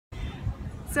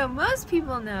So most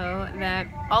people know that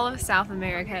all of South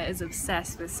America is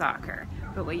obsessed with soccer,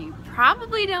 but what you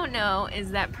probably don't know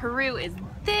is that Peru is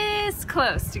this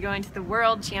close to going to the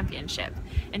World Championship,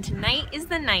 and tonight is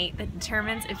the night that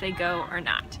determines if they go or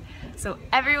not. So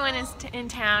everyone in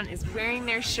town is wearing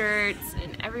their shirts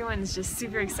and everyone's just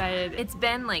super excited. It's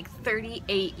been like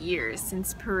 38 years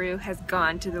since Peru has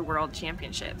gone to the World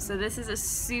Championship, so this is a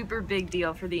super big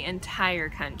deal for the entire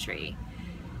country.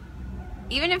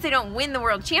 Even if they don't win the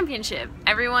World Championship,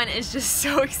 everyone is just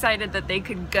so excited that they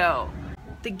could go.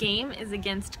 The game is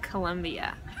against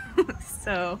Colombia,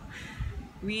 so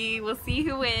we will see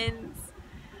who wins.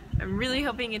 I'm really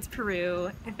hoping it's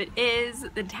Peru. If it is,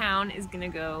 the town is gonna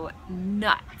go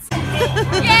nuts.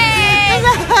 Yay!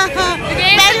 The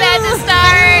game's about to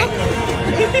start.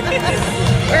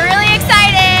 We're really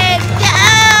excited.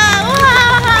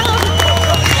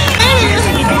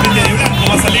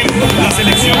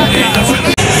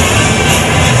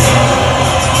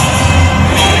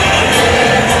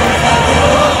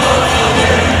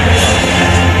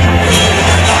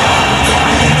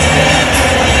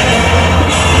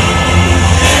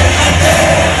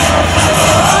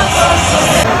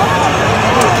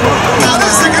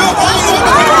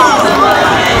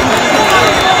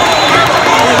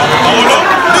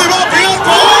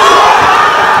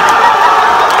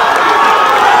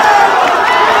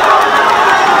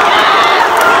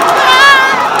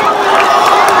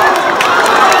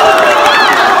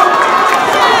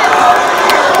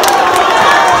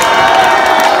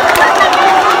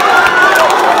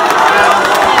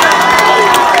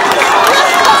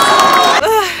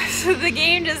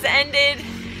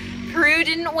 Peru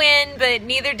didn't win, but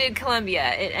neither did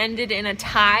Colombia. It ended in a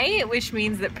tie, which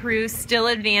means that Peru still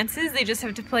advances. They just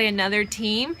have to play another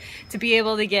team to be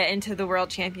able to get into the World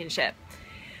Championship.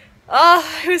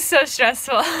 Oh, it was so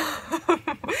stressful.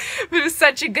 It was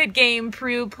such a good game.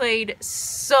 Peru played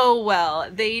so well.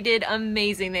 They did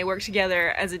amazing. They worked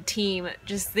together as a team.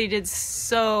 They did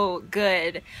so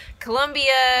good.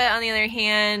 Colombia, on the other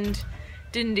hand,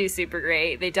 didn't do super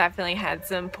great. They definitely had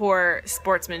some poor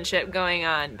sportsmanship going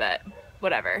on, but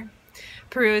whatever.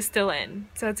 Peru is still in,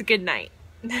 so it's a good night.